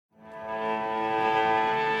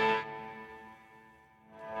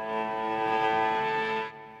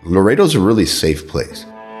Laredo's a really safe place.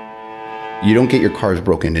 You don't get your cars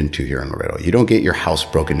broken into here in Laredo. You don't get your house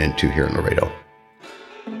broken into here in Laredo.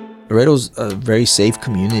 Laredo's a very safe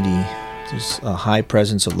community. There's a high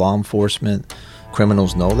presence of law enforcement.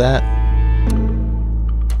 Criminals know that.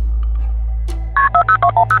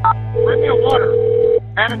 Bring me a water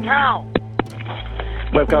and a towel.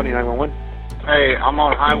 Webb County 911. Hey, I'm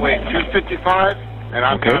on Highway 255, and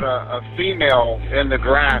I've got a female in the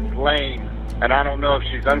grass laying, and I don't know if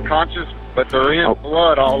she's unconscious, but there is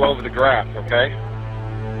blood all over the grass, okay?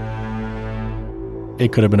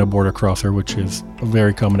 It could have been a border crosser, which is a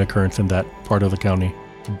very common occurrence in that part of the county.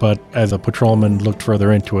 But as a patrolman looked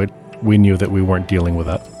further into it, we knew that we weren't dealing with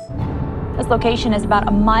that. This location is about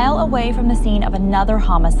a mile away from the scene of another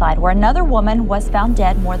homicide where another woman was found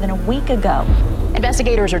dead more than a week ago.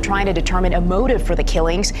 Investigators are trying to determine a motive for the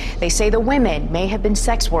killings. They say the women may have been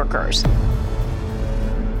sex workers.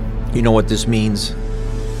 You know what this means?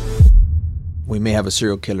 We may have a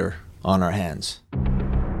serial killer on our hands.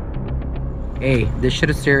 Hey, this shit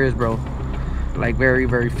is serious, bro. Like, very,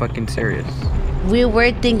 very fucking serious. We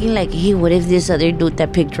were thinking, like, hey, what if this other dude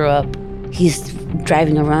that picked her up, he's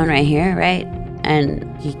driving around right here, right?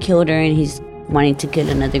 And he killed her and he's wanting to kill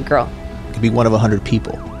another girl. It could be one of 100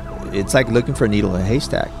 people. It's like looking for a needle in a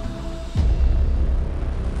haystack.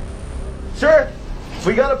 Sure,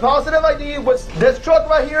 we got a positive ID. This truck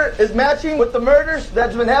right here is matching with the murders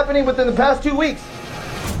that's been happening within the past 2 weeks.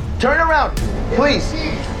 Turn around, please.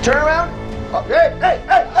 Turn around. Oh, hey, hey,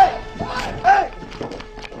 hey, hey, hey!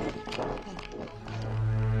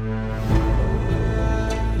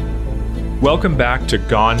 Welcome back to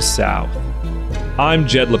Gone South. I'm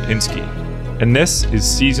Jed Lipinski, and this is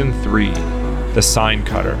Season 3, The Sign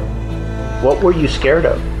Cutter. What were you scared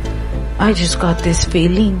of? I just got this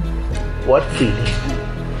feeling. What feeling?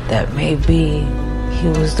 That maybe he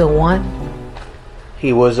was the one.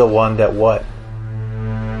 He was the one that what?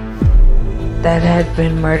 That had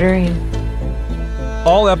been murdering.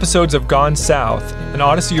 All episodes of Gone South, an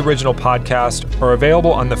Odyssey original podcast, are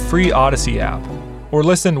available on the free Odyssey app, or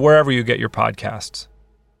listen wherever you get your podcasts.